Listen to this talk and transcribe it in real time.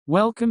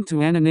Welcome to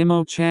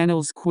Anonimo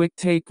Channel's Quick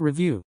Take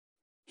Review.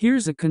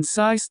 Here's a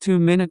concise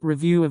 2-minute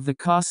review of the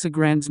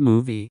Casagrandes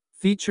movie,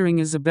 featuring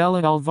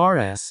Isabella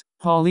Alvarez,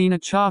 Paulina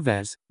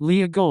Chavez,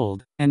 Leah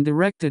Gold, and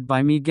directed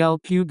by Miguel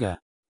Puga.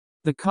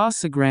 The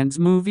Casagrandes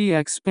movie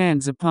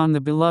expands upon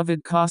the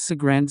beloved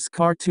Casagrandes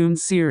cartoon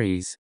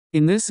series.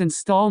 In this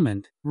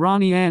installment,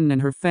 Ronnie Ann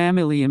and her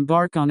family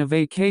embark on a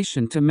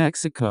vacation to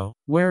Mexico,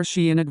 where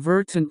she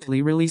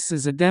inadvertently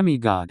releases a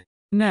demigod.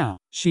 Now,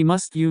 she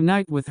must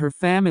unite with her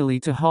family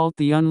to halt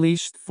the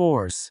unleashed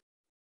force.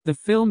 The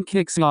film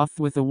kicks off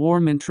with a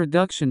warm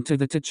introduction to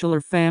the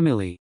titular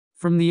family.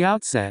 From the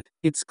outset,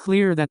 it's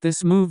clear that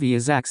this movie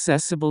is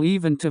accessible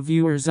even to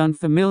viewers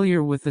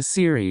unfamiliar with the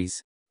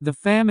series. The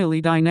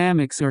family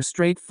dynamics are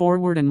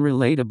straightforward and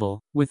relatable,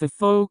 with a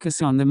focus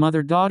on the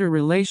mother-daughter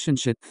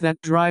relationship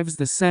that drives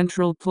the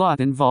central plot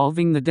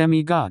involving the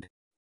demigod.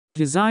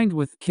 Designed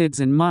with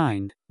kids in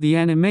mind, the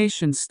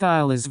animation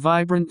style is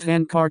vibrant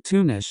and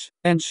cartoonish,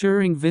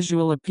 ensuring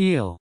visual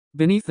appeal.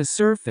 Beneath the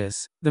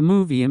surface, the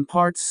movie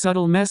imparts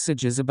subtle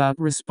messages about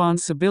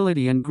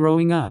responsibility and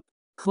growing up.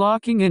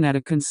 Clocking in at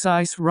a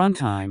concise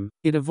runtime,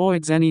 it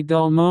avoids any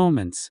dull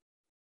moments.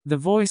 The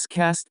voice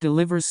cast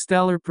delivers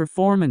stellar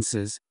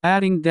performances,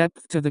 adding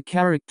depth to the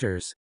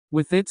characters.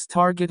 With its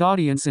target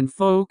audience in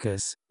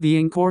focus, the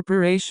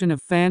incorporation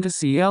of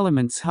fantasy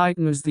elements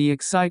heightens the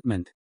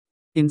excitement.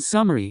 In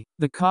summary,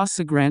 the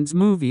Casagrandes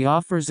movie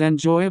offers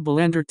enjoyable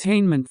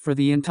entertainment for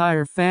the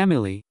entire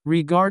family,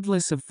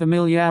 regardless of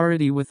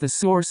familiarity with the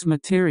source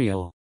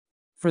material.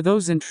 For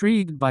those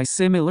intrigued by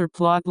similar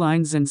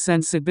plotlines and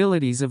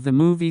sensibilities of the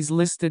movies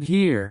listed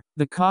here,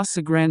 the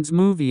Casagrandes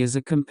movie is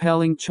a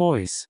compelling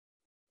choice.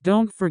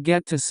 Don't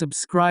forget to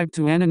subscribe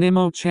to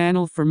Anonimo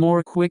channel for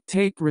more quick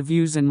take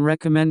reviews and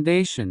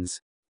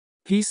recommendations.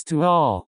 Peace to all.